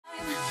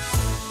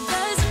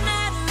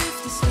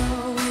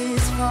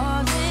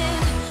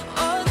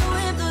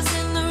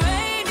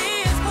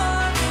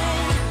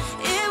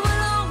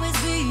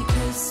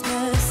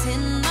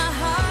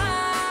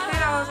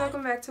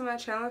back to my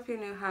channel. If you're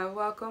new, hi,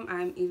 welcome.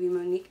 I'm Evvey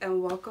Monique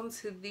and welcome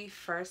to the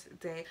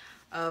first day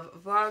of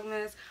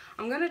Vlogmas.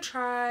 I'm gonna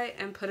try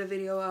and put a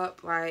video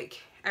up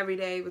like every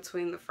day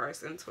between the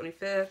 1st and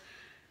 25th.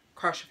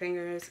 Cross your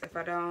fingers if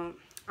I don't.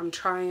 I'm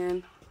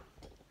trying.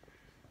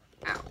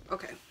 Ow.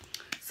 Okay.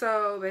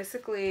 So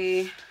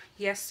basically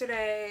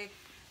yesterday,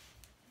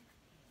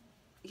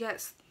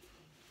 yes,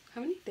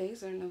 how many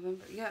days are in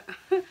November? Yeah,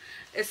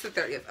 it's the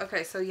 30th.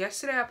 Okay, so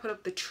yesterday I put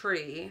up the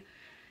tree.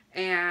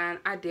 And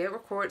I did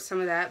record some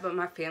of that, but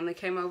my family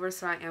came over,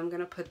 so I am going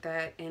to put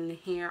that in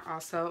here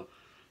also.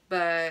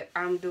 But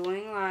I'm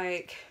doing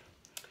like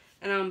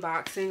an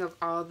unboxing of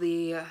all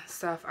the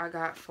stuff I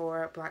got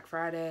for Black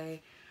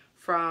Friday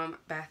from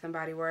Bath and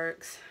Body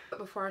Works. But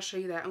before I show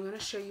you that, I'm going to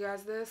show you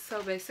guys this.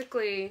 So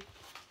basically,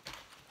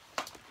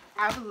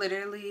 I'm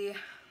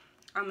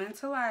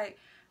into like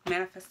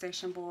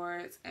manifestation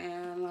boards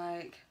and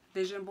like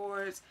vision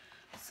boards.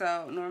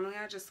 So normally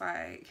I just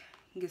like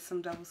get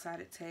some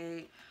double-sided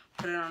tape,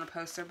 put it on a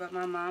poster, but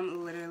my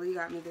mom literally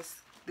got me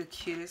the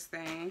cutest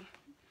thing.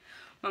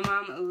 My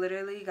mom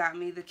literally got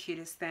me the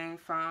cutest thing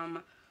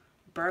from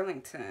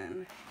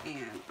Burlington,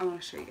 and I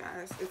want to show you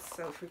guys. It's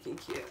so freaking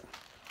cute.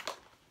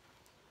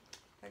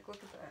 Like, look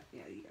at that.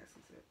 Yeah, you guys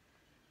can see it.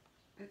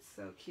 It's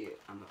so cute.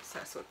 I'm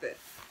obsessed with it.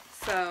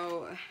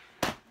 So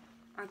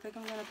I think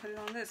I'm gonna put it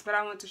on this, but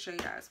I want to show you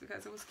guys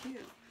because it was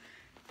cute,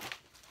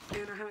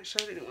 and I haven't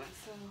showed anyone.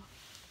 So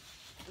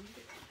let me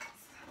get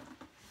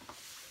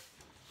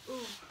this.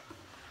 Ooh.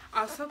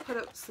 I also put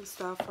up some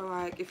stuff for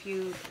like, if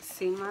you've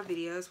seen my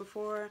videos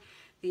before,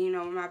 then you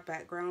know what my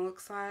background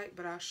looks like,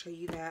 but I'll show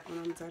you that when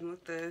I'm done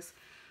with this.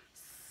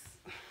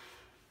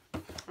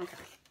 Okay,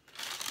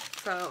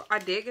 so I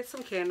did get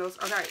some candles.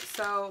 Okay,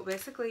 so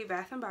basically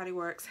Bath and Body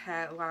Works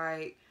had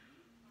like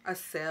a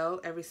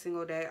sale every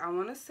single day. I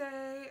want to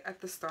say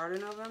at the start of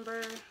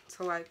November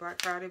to like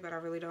Black Friday, but I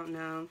really don't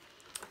know.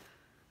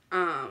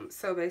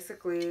 So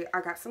basically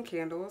I got some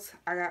candles.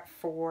 I got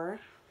 4.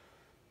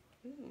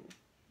 Ooh,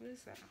 what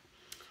is that?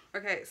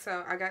 Okay,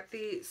 so I got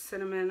the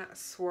cinnamon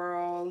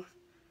swirl,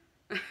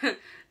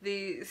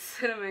 the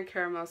cinnamon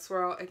caramel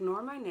swirl.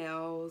 Ignore my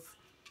nails.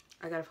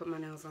 I gotta put my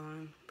nails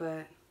on,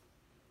 but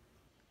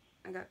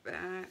I got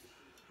that,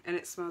 and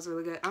it smells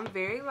really good. I'm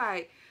very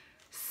like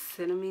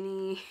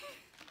cinnamony.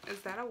 Is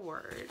that a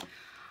word?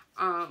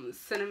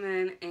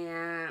 Cinnamon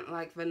and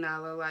like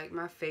vanilla. Like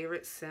my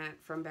favorite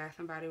scent from Bath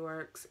and Body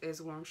Works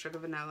is warm sugar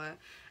vanilla,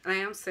 and I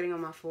am sitting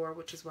on my floor,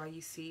 which is why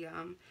you see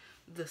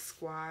the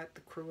squad,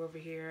 the crew over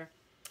here.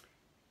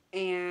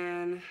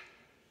 And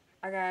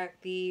I got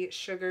the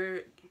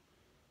sugar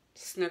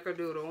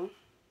snickerdoodle.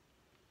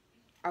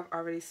 I've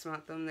already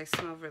smelled them. They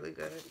smell really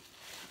good.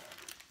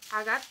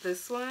 I got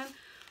this one,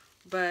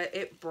 but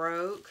it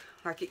broke.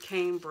 Like it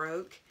came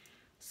broke.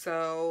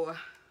 So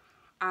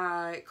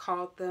I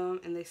called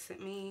them and they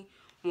sent me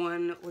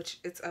one, which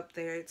it's up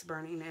there. It's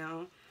burning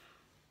now.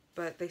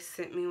 But they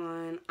sent me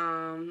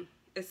one.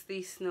 It's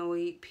the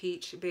snowy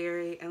peach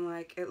berry, and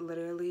like it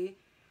literally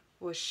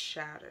was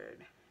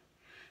shattered.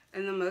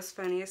 And the most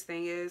funniest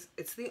thing is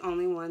it's the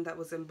only one that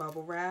was in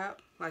bubble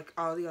wrap. Like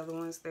all the other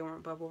ones, they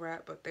weren't bubble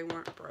wrap, but they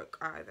weren't broke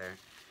either.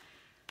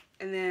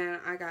 And then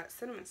I got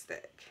cinnamon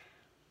stick.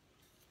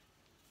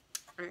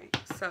 Alright,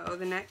 so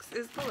the next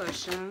is the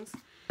lotions.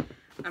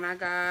 And I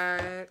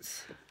got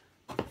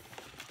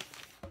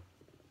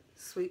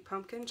sweet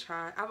pumpkin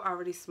chai. I've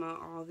already smelled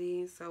all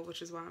these, so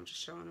which is why I'm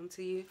just showing them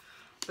to you.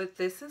 But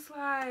this is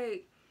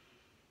like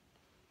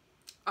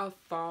a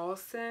fall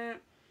scent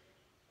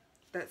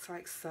that's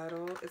like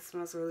subtle. It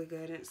smells really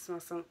good, and it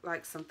smells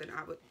like something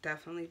I would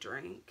definitely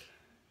drink.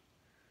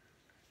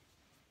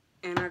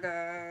 And I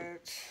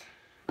got,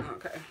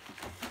 okay,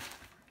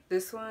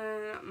 this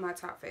one, my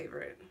top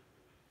favorite,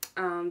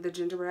 the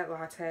gingerbread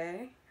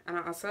latte. And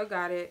I also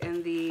got it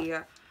in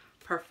the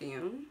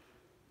perfume,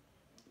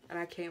 and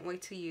I can't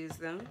wait to use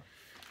them.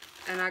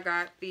 And I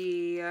got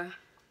the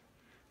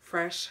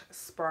fresh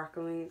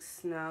sparkling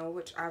snow,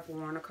 which I've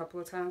worn a couple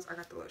of times. I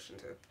got the lotion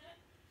too.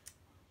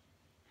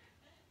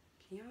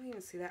 Can y'all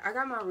even see that? I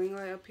got my ring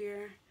light up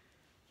here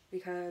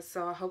because,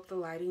 so I hope the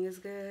lighting is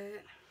good,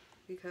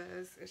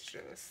 because it's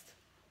just,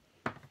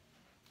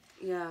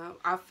 yeah,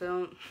 I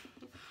film,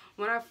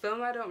 when I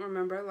film I don't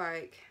remember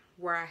like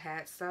where I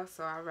had stuff,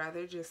 so I'd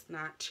rather just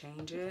not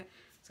change it,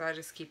 so I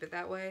just keep it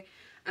that way.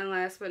 And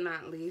last but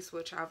not least,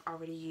 which I've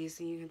already used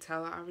and you can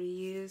tell I already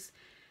used,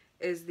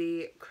 is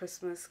the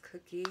Christmas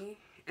cookie,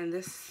 and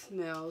this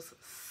smells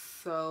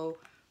so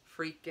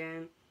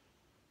freaking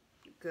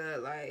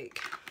good.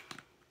 Like,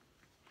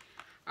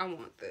 I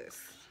want this.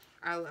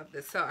 I love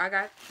this. So I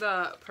got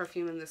the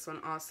perfume in this one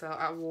also.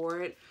 I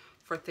wore it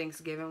for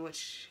Thanksgiving,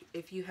 which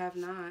if you have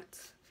not,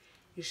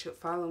 you should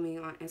follow me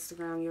on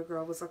Instagram. Your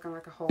girl was looking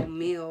like a whole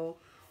meal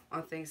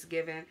on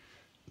Thanksgiving.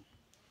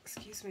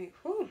 Excuse me.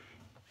 Whew.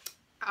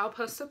 I'll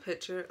post a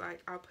picture.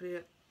 Like I'll put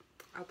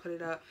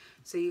it up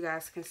so you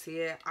guys can see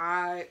it.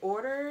 I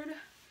ordered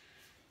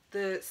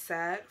the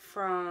set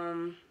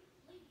from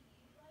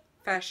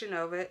Fashion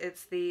Nova.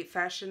 It's the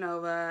Fashion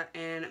Nova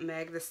and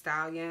Meg the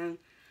Stallion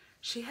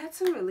she had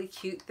some really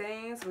cute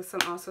things,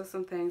 but also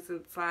some things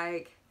that's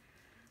like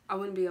I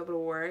wouldn't be able to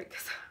wear it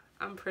because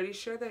I'm pretty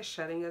sure they're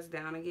shutting us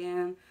down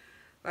again.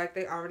 Like,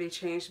 they already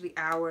changed the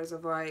hours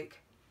of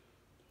like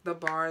the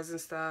bars and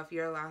stuff.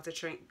 You're allowed to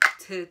drink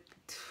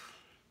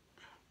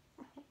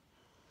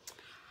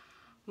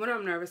when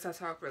I'm nervous, I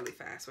talk really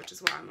fast, which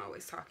is why I'm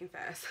always talking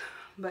fast.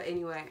 But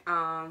anyway,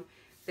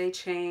 they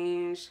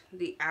changed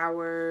the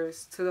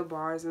hours to the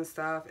bars and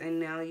stuff, and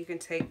now you can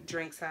take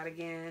drinks out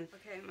again.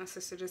 Okay, my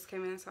sister just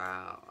came in, so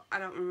I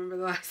don't remember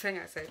the last thing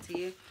I said to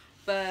you.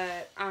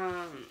 But,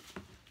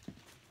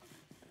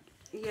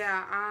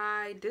 yeah,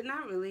 I did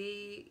not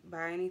really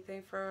buy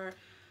anything for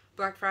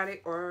Black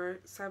Friday or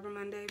Cyber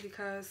Monday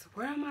because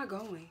where am I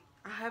going?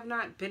 I have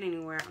not been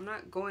anywhere. I'm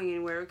not going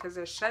anywhere because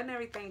they're shutting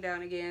everything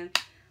down again.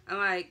 And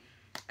like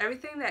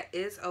everything that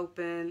is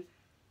open,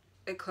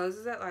 it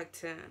closes at like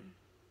 10.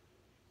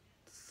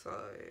 So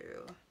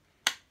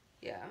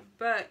yeah.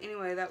 But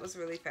anyway, that was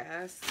really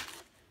fast.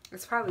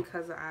 It's probably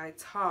because I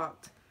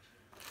talked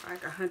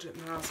like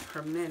 100 miles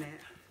per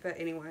minute. But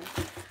anyway,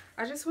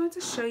 I just wanted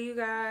to show you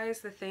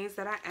guys the things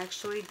that I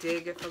actually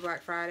did get for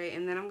Black Friday.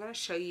 And then I'm going to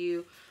show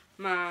you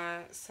my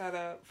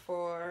setup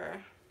for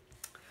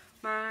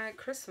my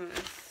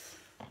Christmas.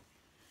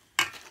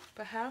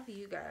 But how have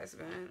you guys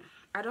been?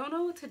 I don't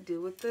know what to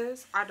do with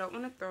this. I don't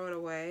want to throw it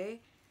away.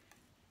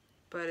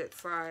 But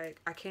it's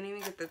like, I can't even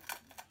get the...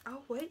 Oh,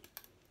 wait.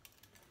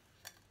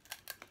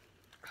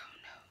 Oh,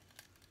 no.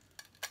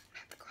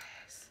 Not the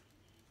glass.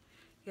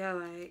 Yeah,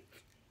 like,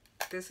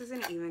 this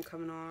isn't even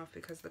coming off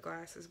because the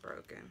glass is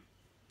broken.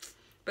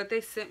 But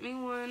they sent me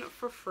one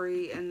for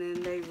free, and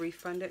then they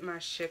refunded my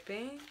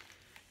shipping.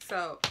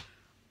 So,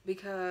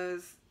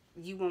 because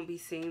you won't be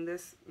seeing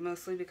this,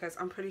 mostly because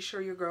I'm pretty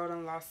sure your girl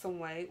done lost some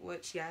weight,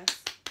 which, yes,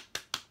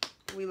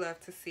 we love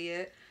to see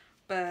it.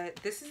 But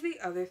this is the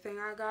other thing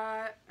I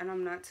got, and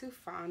I'm not too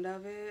fond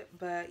of it,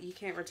 but you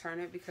can't return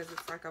it because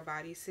it's like a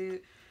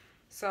bodysuit.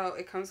 So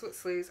it comes with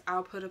sleeves.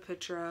 I'll put a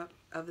picture up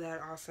of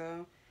that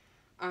also.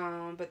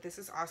 But this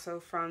is also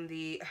from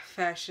the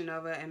Fashion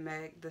Nova and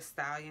Meg Thee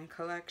Stallion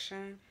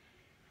collection.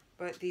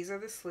 But these are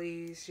the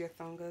sleeves. Your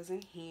thumb goes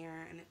in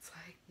here, and it's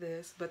like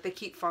this. But they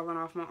keep falling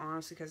off my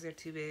arms because they're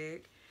too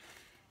big.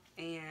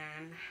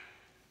 And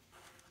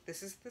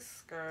this is the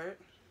skirt.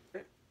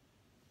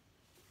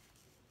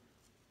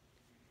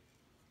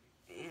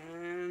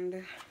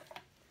 And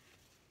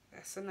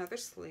that's another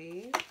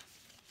sleeve.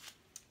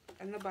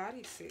 And the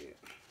bodysuit.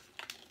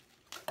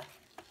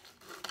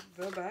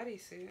 The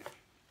bodysuit.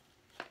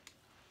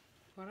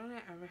 Why don't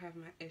I ever have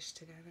my ish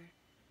together?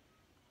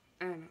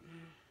 I don't know.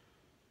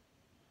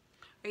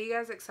 Are you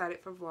guys excited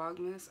for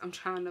Vlogmas? I'm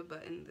trying to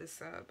button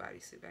this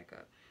bodysuit back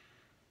up.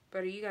 But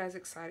are you guys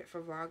excited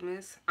for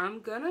Vlogmas? I'm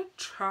gonna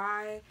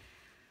try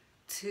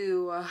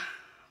to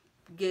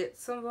get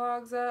some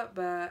vlogs up,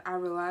 but I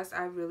realized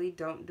I really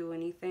don't do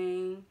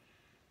anything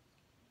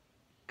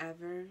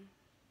ever,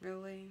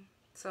 really.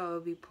 So it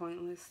would be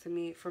pointless to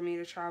me for me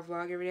to try to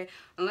vlog every day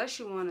unless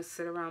you want to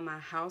sit around my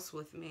house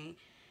with me.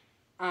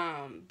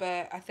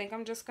 But I think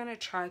I'm just gonna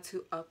try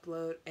to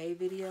upload a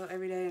video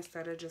every day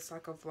instead of just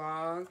like a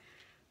vlog,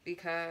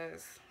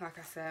 because like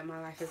I said, my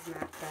life is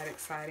not that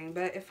exciting.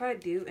 But if I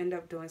do end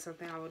up doing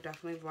something, I will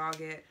definitely vlog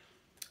it.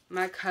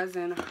 My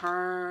cousin,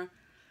 her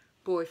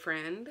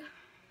boyfriend,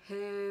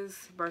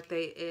 his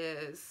birthday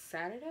is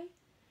Saturday.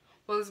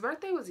 Well, his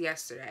birthday was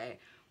yesterday,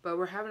 but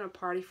we're having a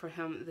party for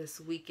him this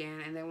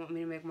weekend, and they want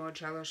me to make more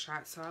Jello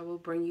shots, so I will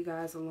bring you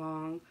guys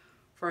along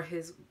for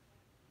his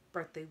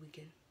birthday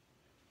weekend.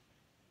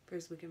 For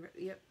his weekend,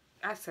 yep,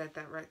 I said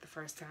that right the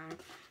first time.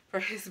 For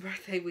his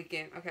birthday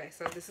weekend. Okay,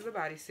 so this is the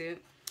bodysuit.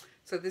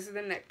 So this is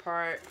the neck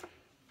part.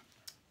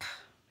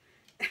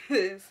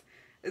 This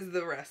is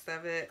the rest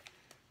of it.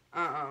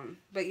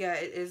 But yeah,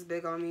 it is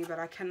big on me, but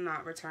I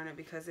cannot return it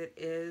because it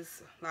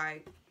is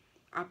like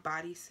a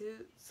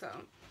bodysuit. So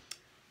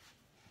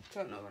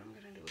don't know what I'm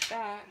gonna do with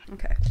that.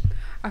 Okay,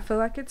 I feel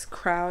like it's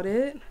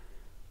crowded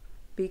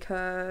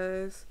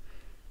because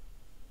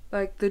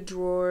like the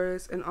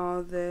drawers and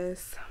all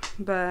this,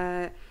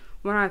 but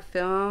when I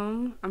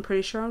film, I'm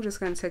pretty sure I'm just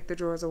gonna take the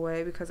drawers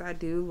away because I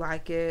do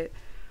like it.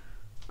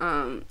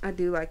 I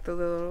do like the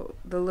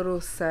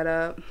little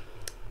setup.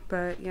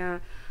 But yeah,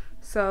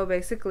 so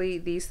basically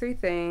these three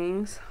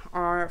things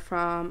are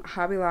from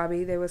Hobby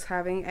Lobby. They was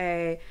having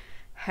a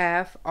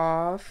half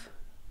off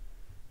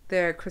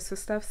their Christmas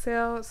stuff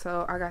sale,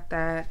 so I got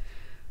that.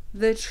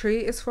 The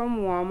tree is from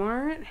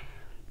Walmart.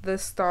 The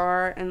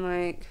star and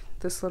like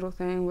this little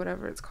thing,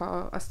 whatever it's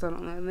called, I still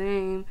don't know the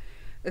name,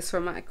 is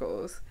from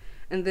Michael's.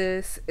 And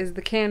this is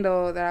the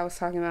candle that I was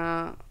talking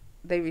about.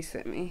 They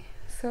resent me.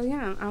 So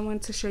yeah, I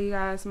wanted to show you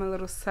guys my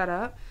little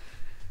setup,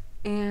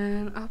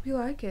 and I hope you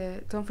like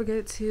it. Don't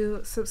forget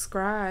to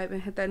subscribe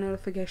and hit that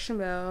notification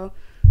bell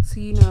so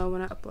you know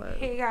when I upload.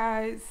 Hey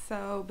guys,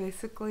 so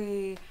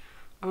basically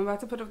I'm about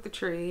to put up the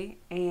tree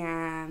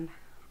and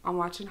I'm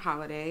watching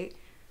Holiday.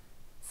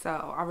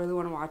 So I really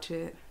want to watch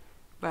it,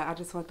 but I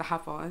just want to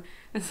hop on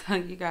and tell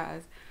you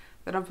guys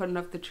that I'm putting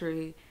up the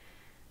tree.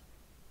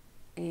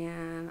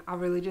 and I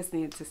really just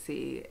needed to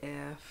see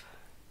if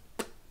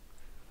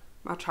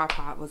my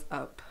tripod was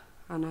up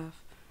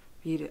enough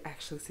for you to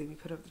actually see me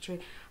put up the tree.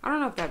 I don't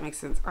know if that makes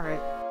sense. All right.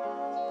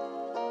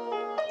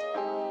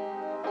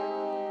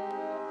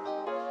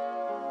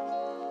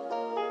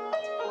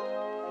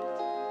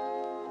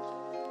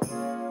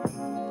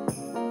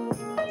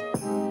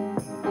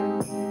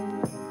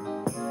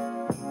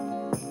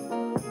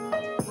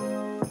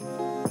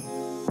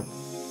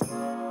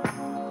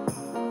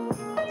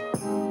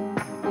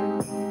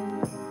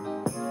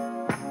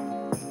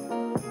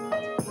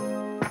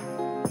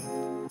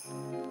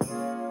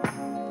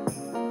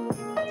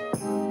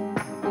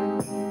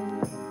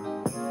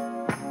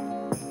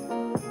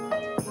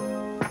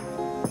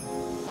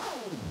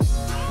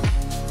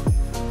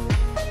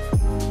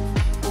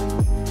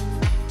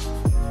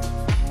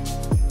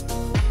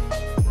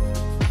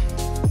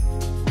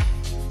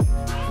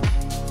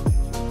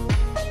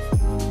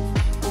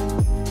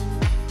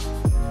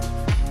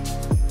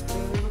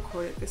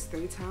 This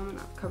 3 times and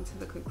I've come to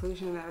the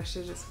conclusion that I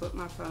should just flip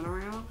my phone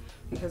around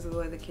because of the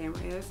way the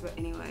camera is. But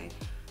anyway,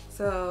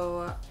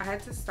 so I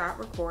had to stop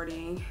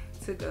recording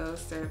to go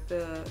stir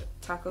the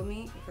taco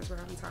meat because we're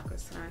having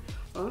tacos tonight.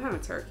 Well, I'm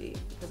having turkey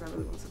because I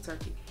really want some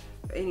turkey.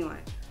 But anyway,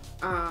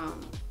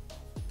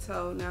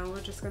 so now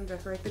we're just gonna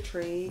decorate the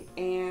tree,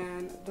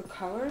 and the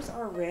colors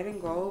are red and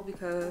gold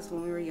because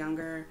when we were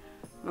younger,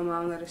 my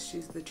mom let us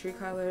choose the tree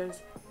colors,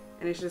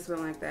 and it's just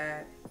been like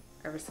that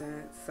ever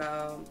since.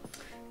 So,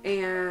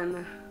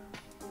 and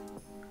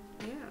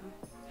yeah,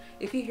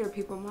 if you hear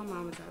people, my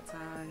mom is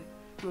outside,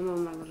 my mom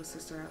and my little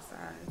sister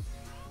outside,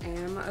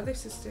 and my other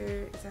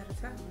sister is out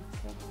of town,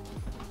 so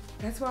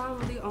that's why I'm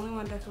the only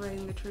one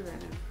decorating the tree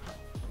right now.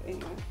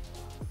 Anyway,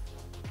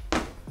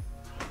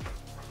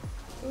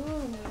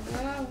 oh my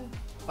god,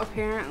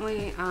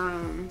 apparently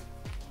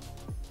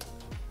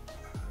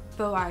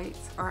the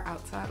lights are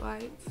outside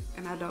lights,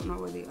 and I don't know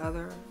where the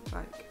other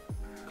like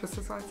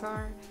Christmas lights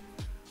are,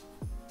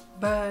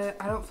 but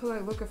I don't feel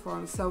like looking for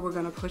them, so we're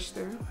gonna push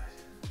through,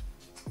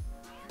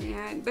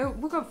 and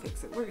we're gonna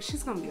fix it.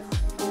 She's gonna be alright.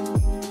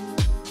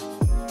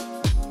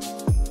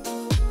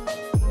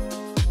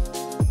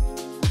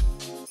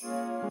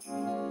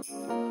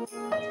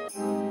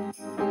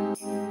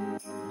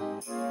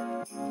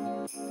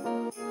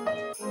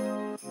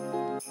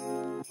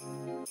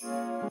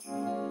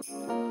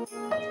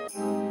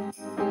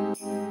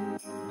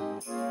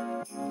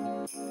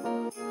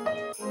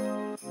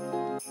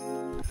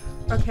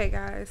 Okay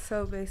guys,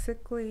 so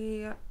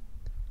basically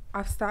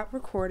I've stopped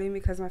recording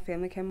because my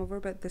family came over,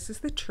 but this is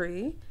the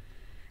tree,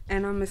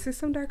 and I'm missing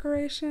some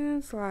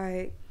decorations,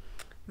 like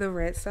the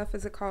red stuff.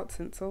 Is it called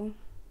tinsel?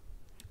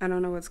 I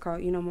don't know what it's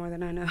called. You know more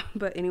than I know.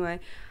 But anyway,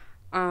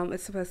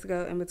 it's supposed to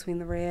go in between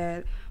the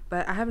red,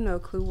 but I have no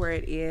clue where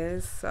it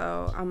is,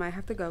 so I might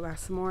have to go buy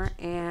some more.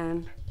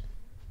 And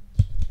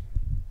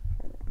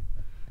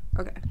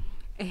okay,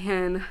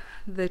 and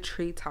the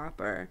tree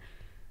topper,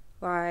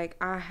 like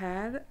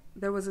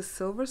there was a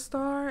silver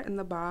star in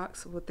the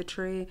box with the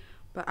tree,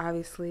 but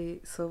obviously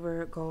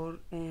silver, gold,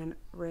 and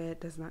red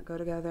does not go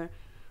together.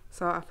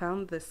 So I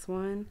found this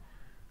one,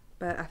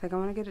 but I think I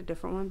want to get a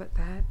different one. But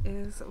that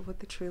is what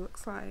the tree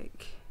looks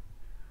like.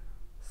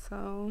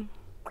 So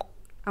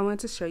I wanted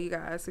to show you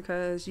guys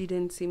because you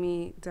didn't see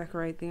me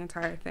decorate the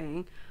entire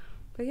thing.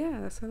 But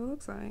yeah, that's what it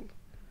looks like.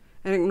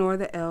 And ignore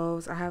the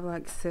elves. I have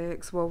like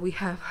 6. Well, we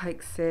have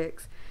like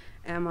 6,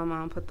 and my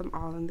mom put them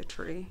all in the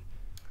tree.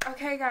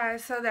 Okay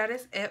guys, so that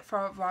is it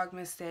for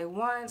Vlogmas Day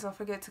 1. Don't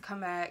forget to come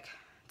back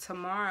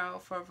tomorrow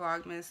for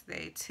Vlogmas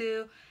Day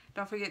 2.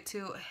 Don't forget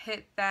to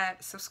hit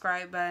that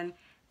subscribe button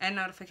and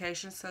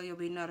notifications so you'll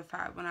be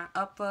notified when I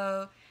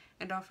upload.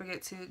 And don't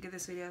forget to give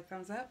this video a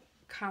thumbs up,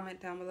 comment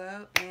down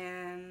below,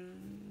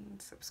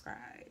 and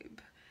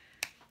subscribe.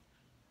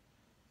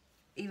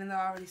 Even though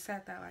I already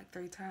said that like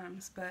 3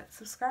 times, but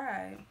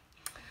subscribe.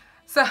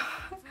 So,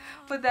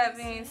 with that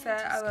being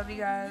said, I love you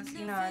guys.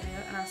 You know I do,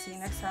 and I'll see you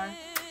next time.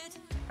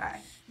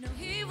 Bye. No,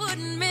 he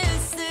wouldn't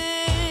miss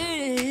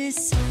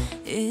this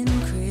in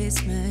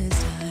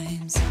Christmas time.